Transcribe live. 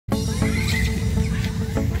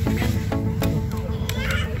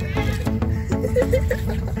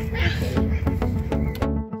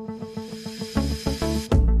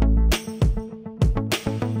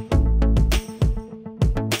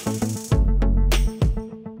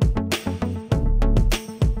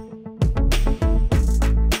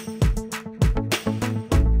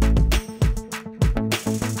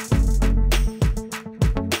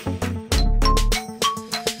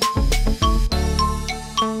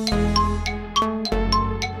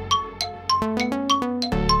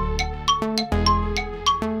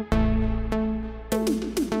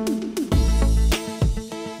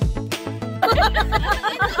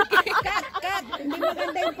Cut. Hindi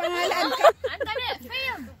maganda yung pangalan.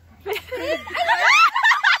 Film.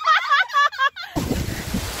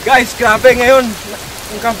 Guys, grabe ngayon.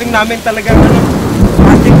 Yung camping namin talagang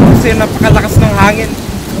ating kasi napakalakas ng hangin.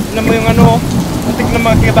 Alam mo yung antik na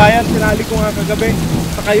mga kabayan, sinali ko nga kagabi.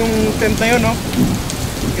 Saka yung tent na yun,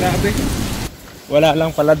 grabe. Wala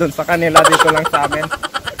lang pala dun sa kanila, dito lang sa amin.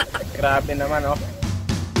 Grabe naman,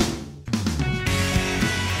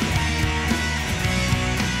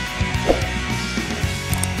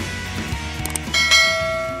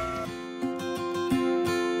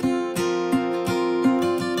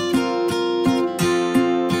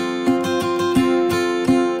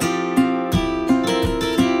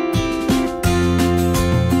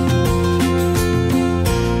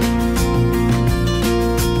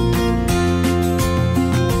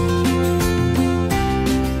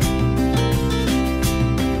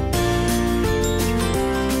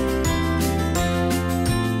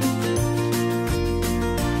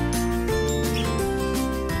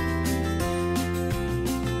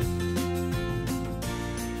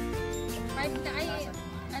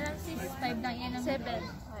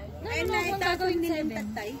 Ay, naitapon din yung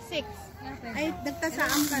tatay. 6. Ay,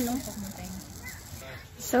 nagtasaan ka, no?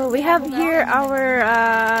 So we have here our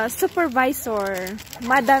supervisor,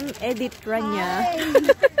 Madam Edith Rania. Hi.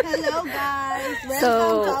 Hello guys,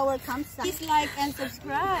 welcome to our campsite. Please like and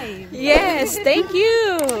subscribe. Yes, thank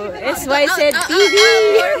you. SYZ TV.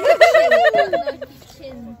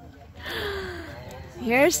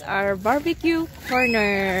 Here's our barbecue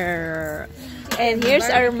corner. And here's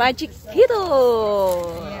our magic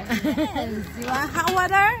kettle. Yes. You want hot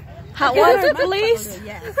water? Hot water, please.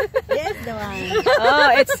 Yes. Yes, the one. Oh,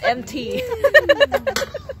 it's empty.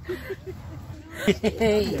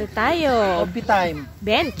 Ito tayo. Coffee time.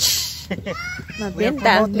 Bench.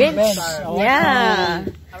 Mabenta. Bench. Yeah.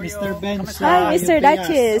 Mr. Bench. Hi, Mr.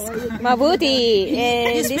 Duchess. Mabuti.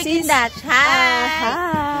 And this is Dutch. Hi.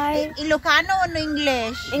 Hi. Ilocano o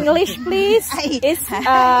English? English, please. It's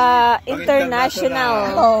international.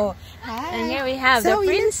 Oh. Hi. And here we have the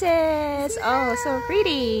princess. Oh, so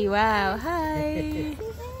pretty. Wow. Hi.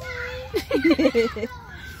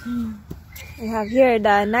 We have here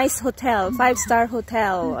the nice hotel, 5-star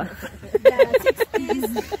hotel. Yeah,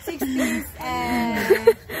 60s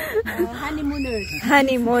honeymooners.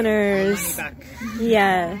 Honeymooners.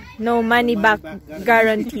 Yeah, no money back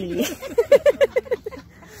guarantee.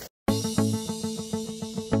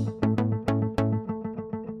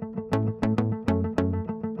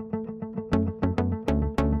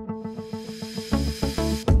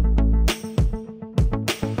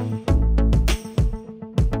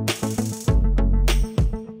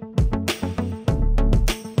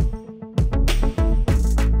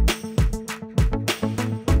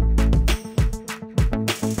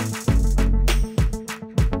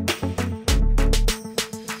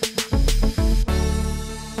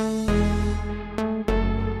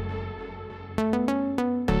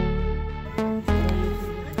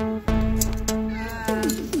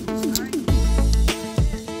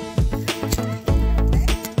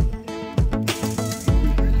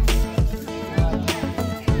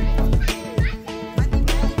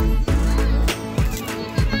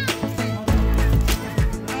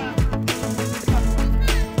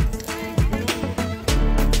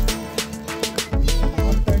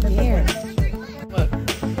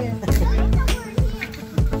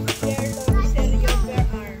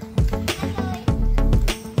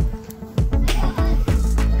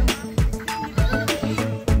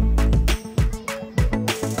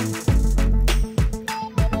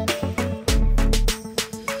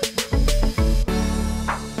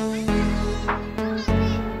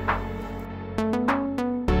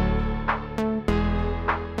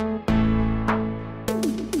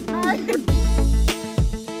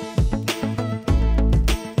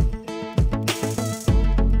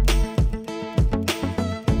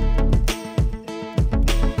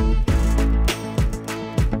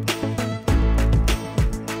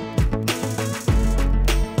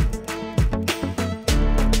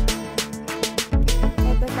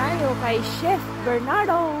 Kay Chef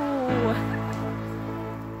Bernardo.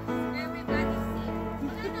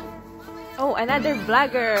 Oh, another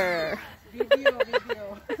vlogger. Video.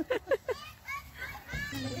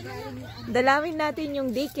 Dalawin natin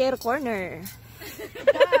yung daycare corner.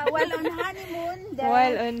 While on honeymoon.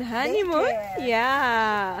 While on honeymoon?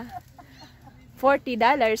 Yeah.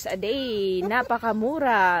 $40 a day.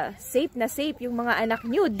 Napakamura. Safe na safe yung mga anak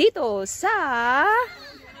nyo dito sa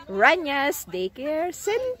Rania's Daycare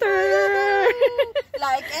Center.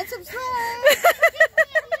 Like and subscribe.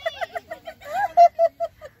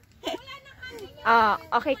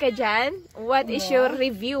 Okay ka dyan? What is your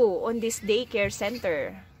review on this daycare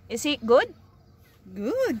center? Is it good?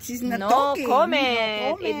 Good. She's not No talking.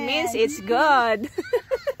 comment. It means it's good.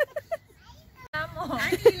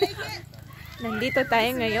 Nandito tayo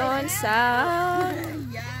ngayon sa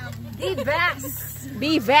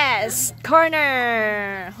B-Vest Corner.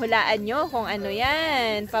 Hulaan nyo kung ano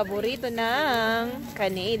yan. Paborito ng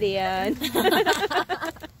Canadian.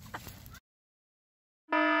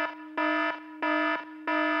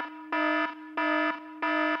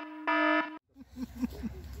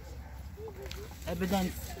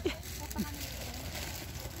 Evidence.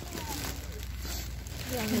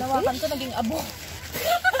 Hinawakan ko, naging abo.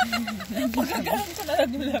 Pagkakaroon ko na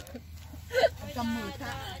nagulak.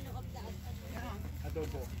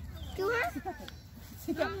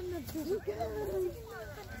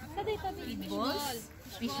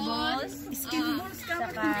 Fish balls,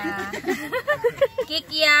 saka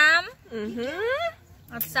kikiam,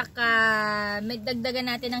 at saka may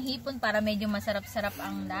dagdagan natin ng hipon para medyo masarap-sarap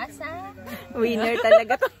ang lasa. Winner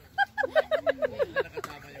talaga to.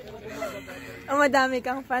 Madami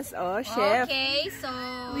kang fans, chef. Okay, so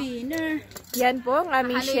Winner. Yan po ang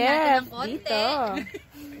aming haluin chef natin ng konti. dito.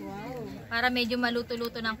 Para medyo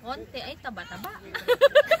maluto-luto ng konti. Ay, taba-taba.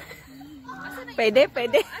 Pwede.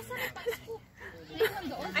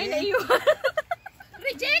 Ay, naiwan.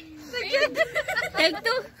 Reject! Take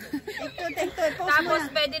two. Tapos,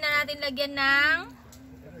 pwede na natin lagyan ng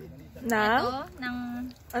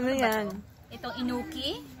Ano yan? itong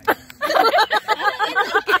inuki.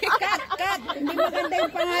 Kat. Hindi maganda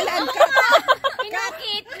yung pangalan.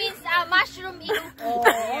 Inuki, it means mushroom inuki.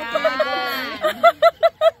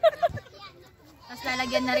 Tapos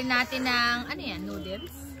lalagyan na rin natin ng,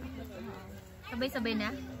 noodles. Sabay-sabay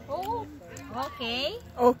na. Okay.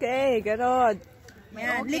 Okay, garod.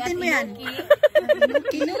 Yan, litin mo yan.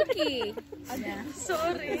 Inuki.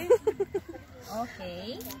 Sorry.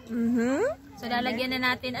 Okay. So lalagyan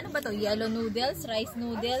na natin, ano ba to? Yellow noodles, rice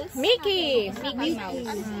noodles. Mickey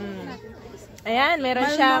Mouse. Ayan, meron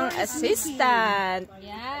siyang assistant.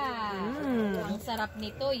 Yeah. Ang sarap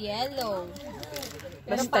nito, yellow.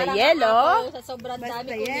 Pero Basta parang yellow. sa sobrang Basta dami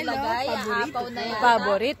kong yellow, nilagay, paborito. apaw na yata.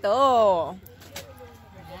 Paborito.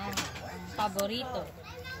 Yan. Paborito.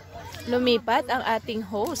 Lumipat ang ating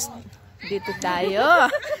host. Dito tayo.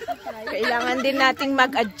 Kailangan din nating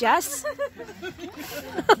mag-adjust.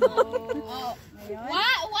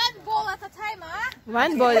 One bowl at a time, ha?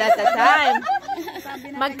 One bowl at a time.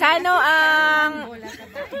 Magkano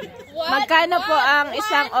po ang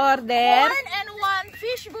isang order? 1 and 1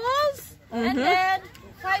 fish balls, and then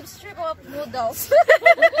 5 strip of noodles.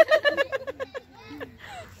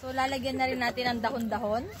 So, lalagyan na rin natin ang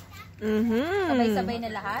dahon-dahon. Sabay-sabay na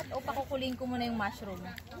lahat. O, pakukuliin ko muna yung mushroom.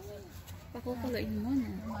 Pakukuloyin mo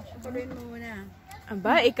muna.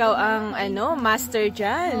 Aba, ikaw ang master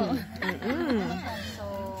dyan. So,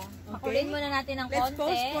 pakuliin muna natin ng Let's konti.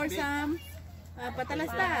 pause for some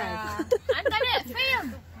patalastas. I'm gonna film.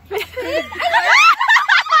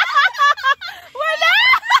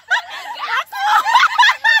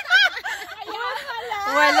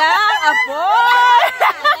 Wala, apoy!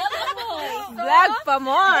 Vlog pa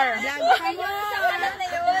more.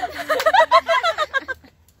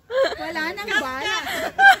 Wala nang bala.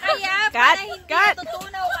 Kaya, Cut, para hindi cut.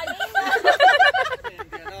 natutunaw kanina.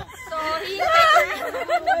 So, hintay.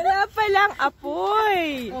 Wala palang apoy.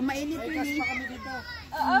 Mainit yun eh.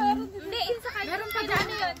 Hindi, sa kanya. Meron pa dyan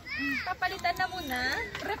yun. Papalitan na muna.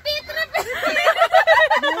 Repeat.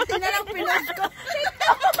 Buti na lang pinost ko.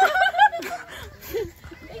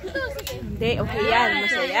 Hindi, okay yan.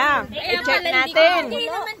 Masaya. I-check Hindi natin.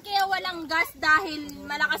 naman kaya walang gas dahil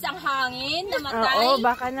malakas ang hangin, namatay. Oo,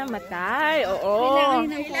 baka namatay. Oo.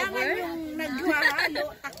 Kailangan yung naghahalo,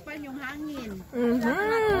 takpan yung hangin.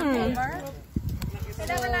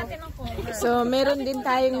 Kailangan natin ng cover. So, meron din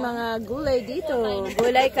tayong mga gulay dito.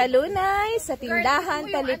 Gulay kalunay sa tindahan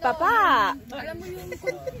Talipapa. Alam mo yung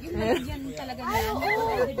lagyan talaga niya.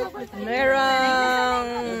 Merong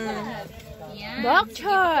Yan. bok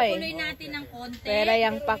choy. Tuloy natin ng konti. Pera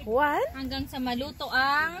yung pakwan. Hanggang sa maluto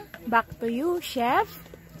ang... Back to you, chef.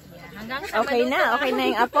 Hanggang sa Okay maluto na. Okay na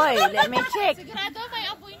yung apoy. Let me check. Sigurado may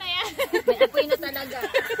apoy na yan. May apoy na talaga.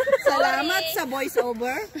 Salamat sa voice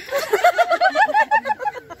over.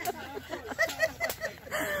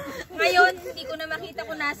 Ngayon, hindi ko na makita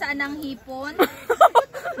kung nasaan ang hipon.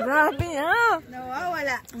 Grabe na.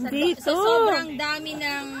 Nawawala. Dito. Sa sobrang dami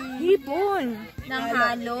ng Hipon.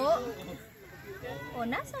 halo. O,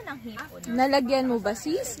 nasaan ang hipon? Nalagyan mo ba,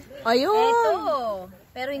 sis? Ayun. Ito.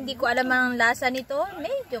 Pero hindi ko alam ang lasa nito.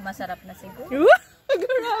 Medyo masarap na siguro.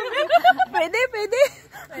 Grabe. Pwede. Pwede.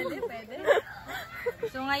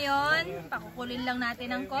 So ngayon, pakukulin lang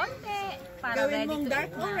natin ng konti para Gawin ready mong to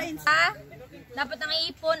dark eat na. orange. Dapat ang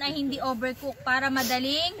ipon ay hindi overcook para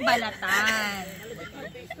madaling balatan.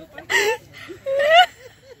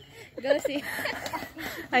 Go see.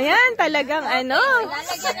 Ayan, talagang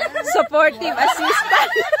supportive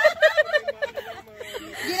assistant.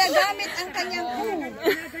 Ginagamit ang kanyang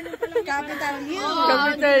capital U.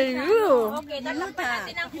 Capital U. Okay, tatakpan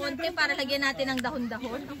natin ng konti para lagyan natin ng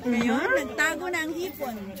dahon-dahon. Ngayon, nagtago na ang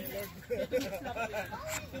hipon.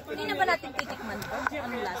 Hindi na ba natin titikman po?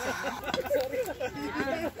 Anong lasa?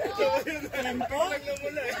 Yan po.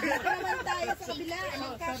 Naman tayo sa kabila.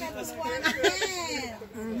 Nagkakatuwa natin.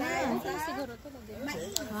 Siguro to.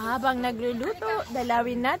 Habang nagluluto,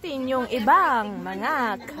 dalawin natin yung ibang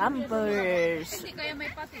mga campers. Hindi kaya may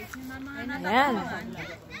patis. Ayan.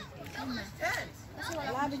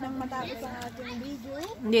 Labi nang matapos ang ating video.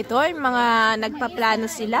 Dito ay mga nagpaplano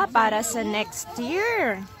sila para sa next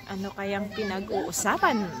year. Ano kayang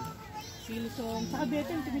pinag-uusapan? Silsong. Sa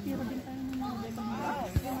kabetin, tumitira din tayo ng mga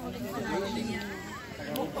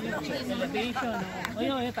Elevation.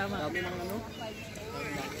 Ayun, tama.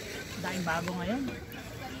 Daing bago ngayon.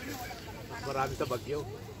 Marami sa Bagyo.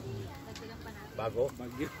 Bago?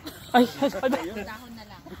 Bagyo. Ay,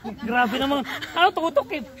 grabe naman. Ano tutok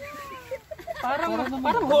eh? Parang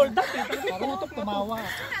hold up eh. Parang tutok tumawa.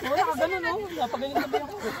 Wala ka ganun no? Napagaling na ba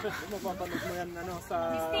ako? Mapapanood mo yan sa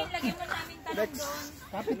Lagyan mo namin talong doon.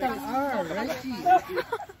 Capital R, Rachi.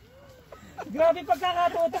 Grabe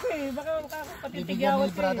pagkakatutok eh. Baka patitigyawan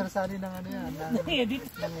siya eh. Brother Sunny ng yan. Edit.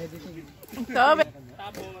 Ng editing. Ito,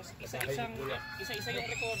 Tapos isa-isa yung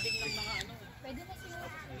recording ng mga Pwede na siguro.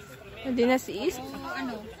 hindi na si Is.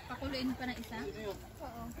 Pakuluin pa ng isa?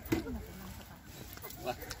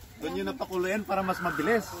 Doon yun napakuluyan para mas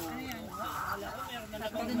mabilis.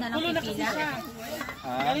 Doon na lang pipila.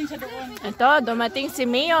 galing sa doon. Ito, dumating si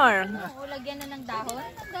Mayor. Lagyan na ng dahon?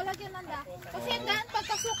 Lalagyan ng dahon. Kasi hanggang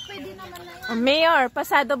pagkasok, pwede naman na yan. Mayor,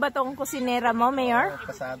 pasado ba tong kusinera mo, Mayor?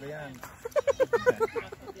 Pasado yan.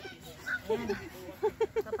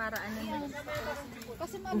 Para ano yun?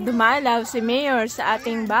 Dumalaw si Mayor sa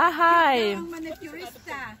ating bahay. Ang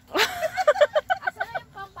manicurista. Asa na yung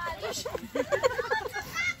pampalish?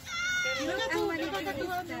 Ang manicurista.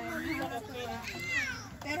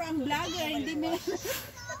 Pero ang vlogger, hindi mo...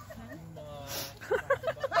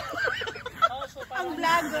 Ang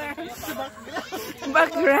vlogger.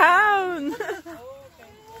 Background.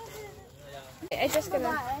 I just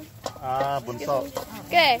gonna... Bunso.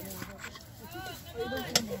 Okay.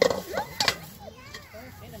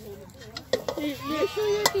 Show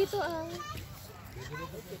your tito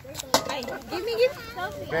Give.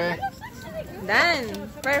 Okay. Done.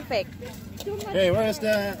 Perfect. Okay, where's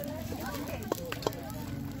the...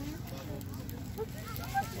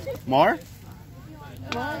 More?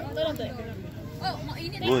 Oh,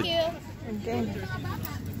 mainit. Good. Okay.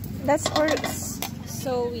 That's for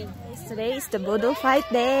Zoe. Today is the boodle fight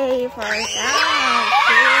day for us.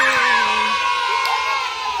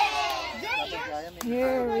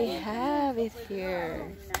 Here we have it here.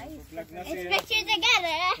 It's picture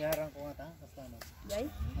together. Yarang ko nga ta. Basta ano? Guys?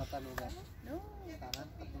 Matalugan. No. Tanan,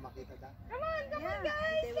 at makita ta. Come on,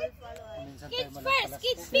 guys. Minsan tayo Kids malapalak. first.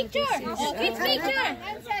 Kids picture. Oh, kids picture.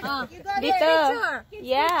 Oh, Dito.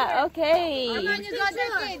 Yeah, okay. you got the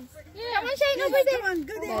kids. Come on, Shane, over there. Come on,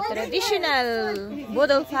 good. The traditional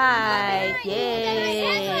boodle fight. Yay.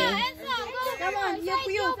 Come on, you.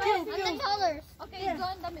 On the colors. Okay, go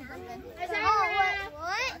in the middle.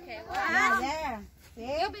 What? Okay, Ah, there.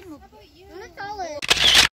 See? on the colors.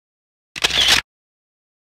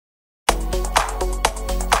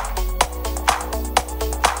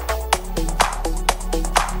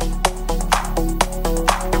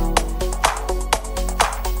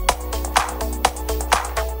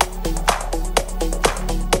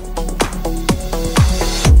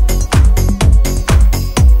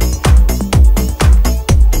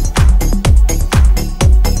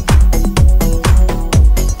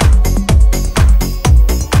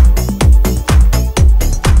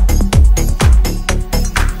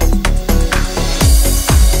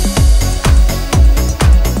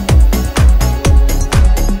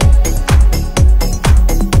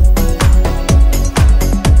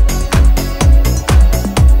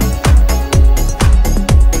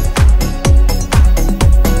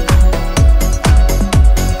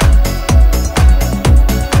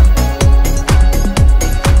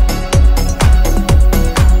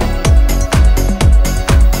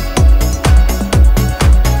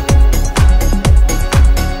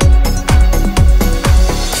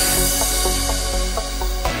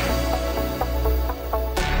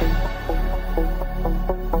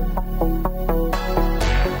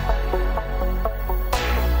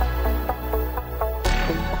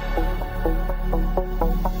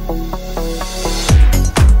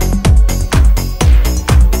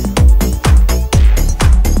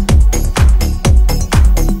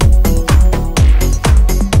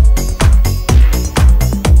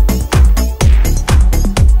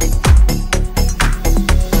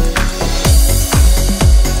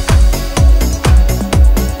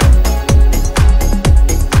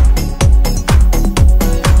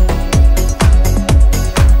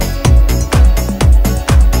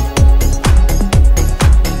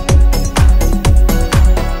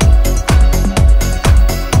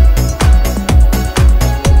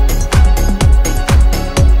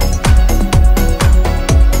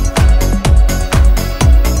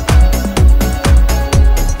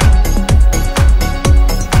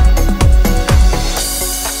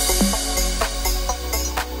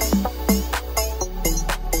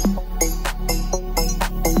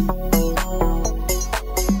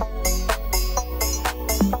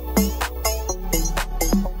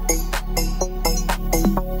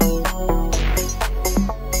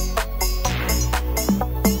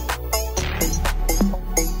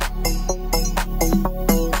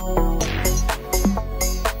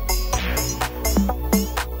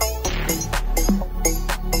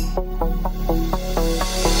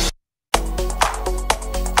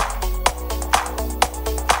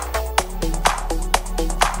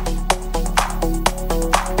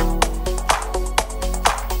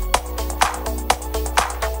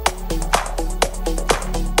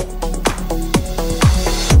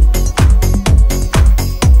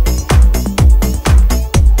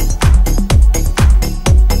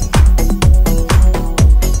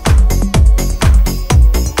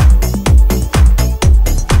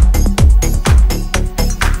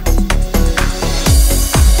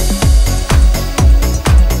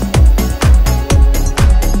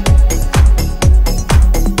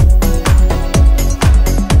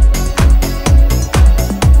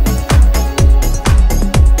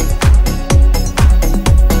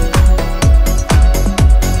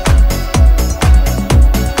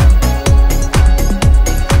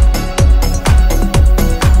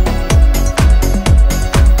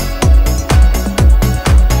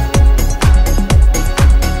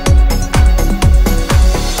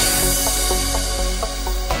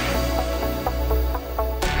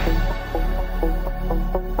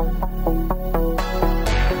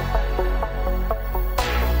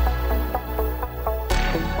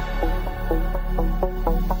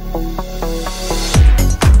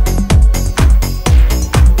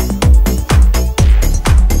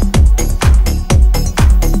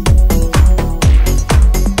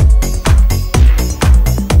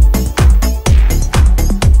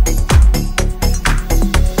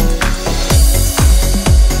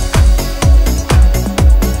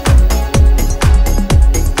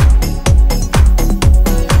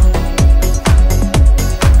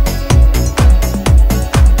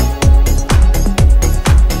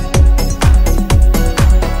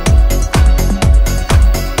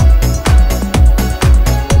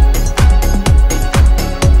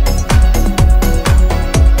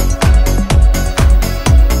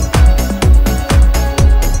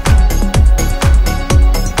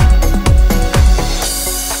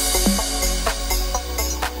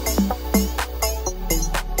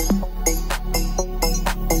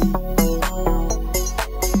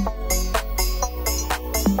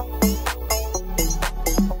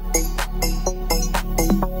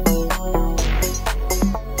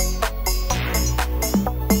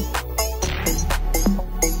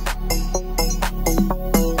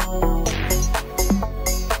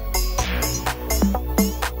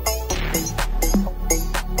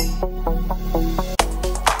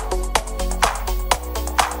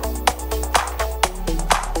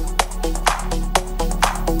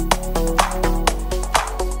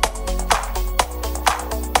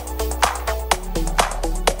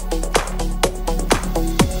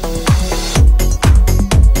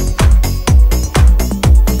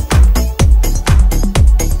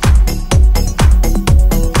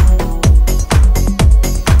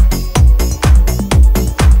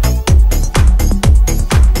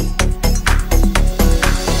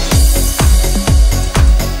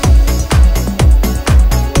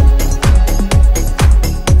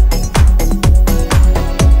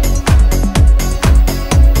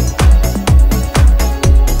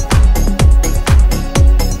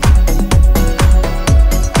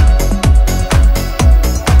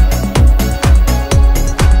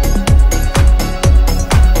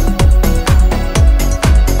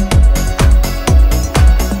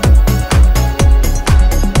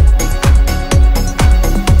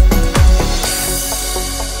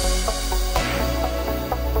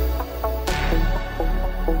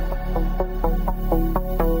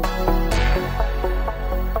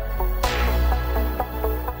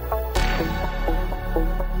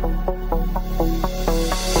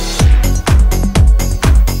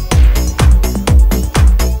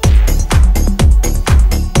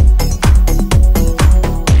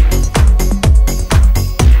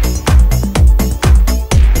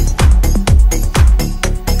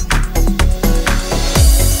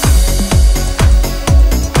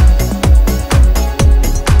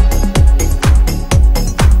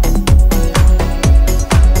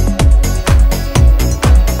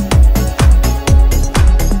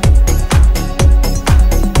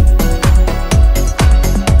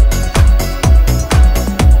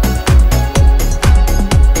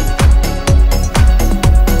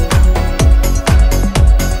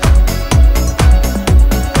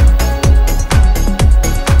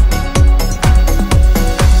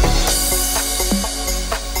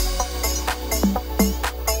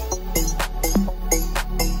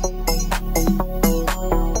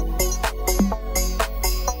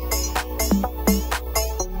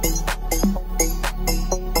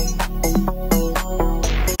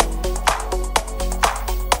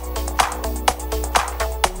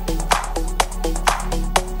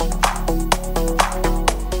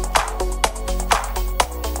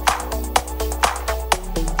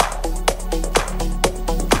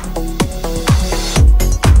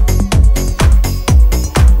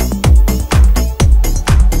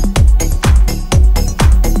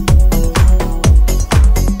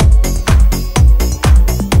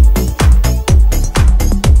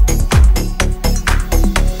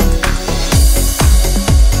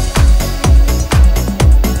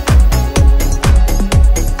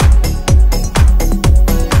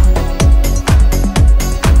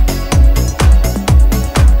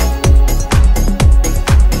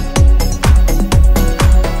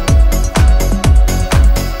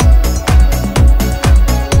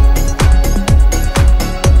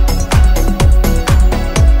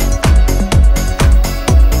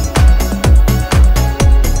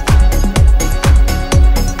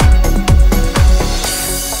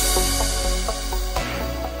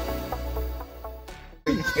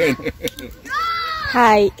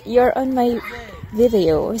 Hi, you're on my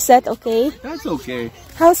video. Is that okay? That's okay.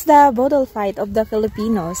 How's the boodle fight of the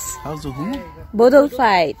Filipinos? How's the who? Boodle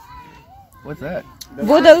fight. What's that?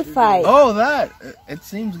 Boodle fight. Oh, that. It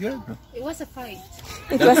seems good. It was a fight.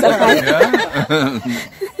 It was a fight.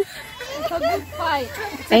 A good fight.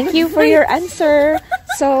 Thank you for your answer.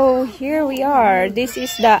 So here we are. This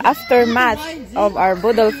is the aftermath of our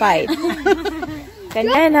boodle fight.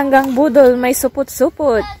 Ganyan, hanggang boodle may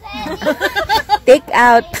supot-supot. Take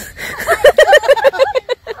out.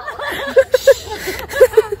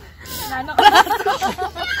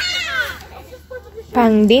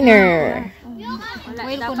 Pang dinner.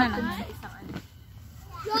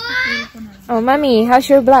 Oh, mommy, how's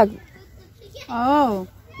your vlog? Oh,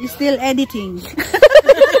 you still editing.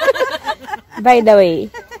 By the way,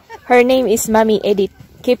 her name is Mommy Edit.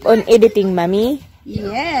 Keep on editing, Mommy.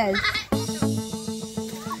 Yes.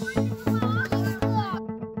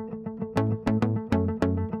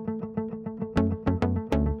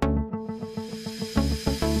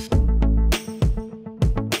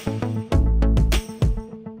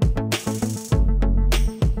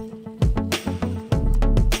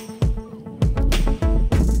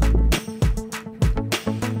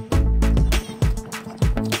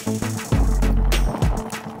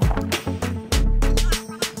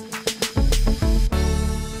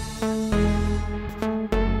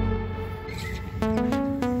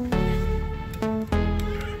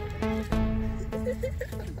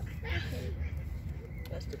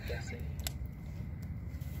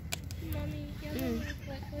 Mommy, you have any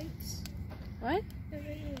lights? What? You have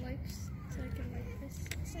any lights so I can light this?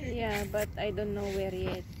 Yeah, but I don't know where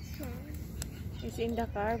yet. It's in the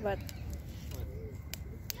car, but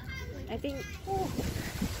I think...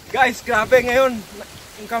 Guys, grabe ngayon.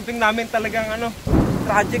 Yung camping namin talagang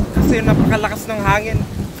tragic kasi napakalakas ng hangin.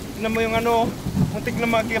 Tignan mo yung muntik na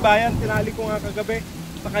magkabayan. Tinali ko nga kagabi.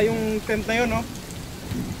 Saka yung tent na yun,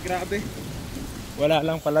 grabe. Wala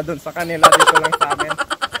lang pala doon sa kanila, dito lang sa amin.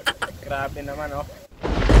 Grabe naman,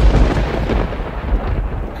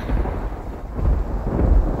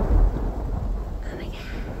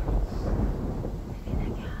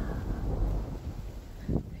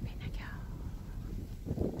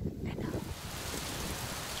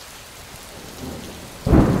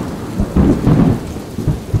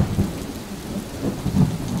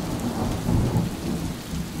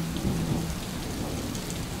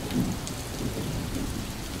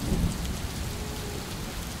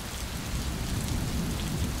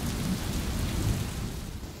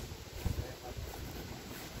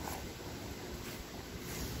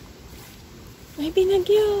 May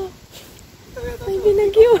binagyo! May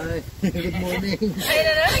binagyo! Good morning.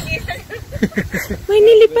 May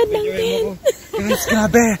nilipad ng tent! Guys,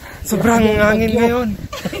 grabe. Sobrang hangin ngayon.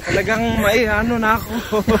 Talagang may na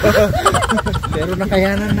ako. Pero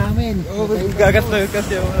nakayanan namin. Gagat na yun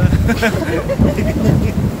kasi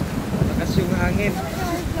lakas yung hangin.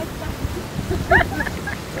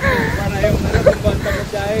 Para yung banta mo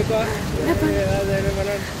siya ko.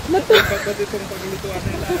 Matapos itong paglituan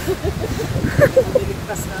nila.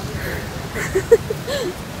 Niligtas namin.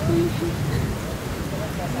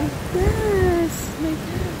 Yes! My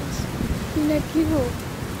gosh! Binagyo!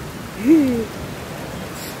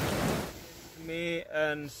 Me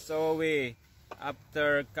and Zoe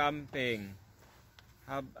after camping.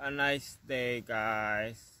 Have a nice day,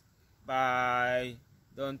 guys. Bye.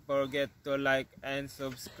 Don't forget to like and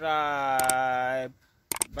subscribe.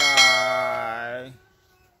 Bye.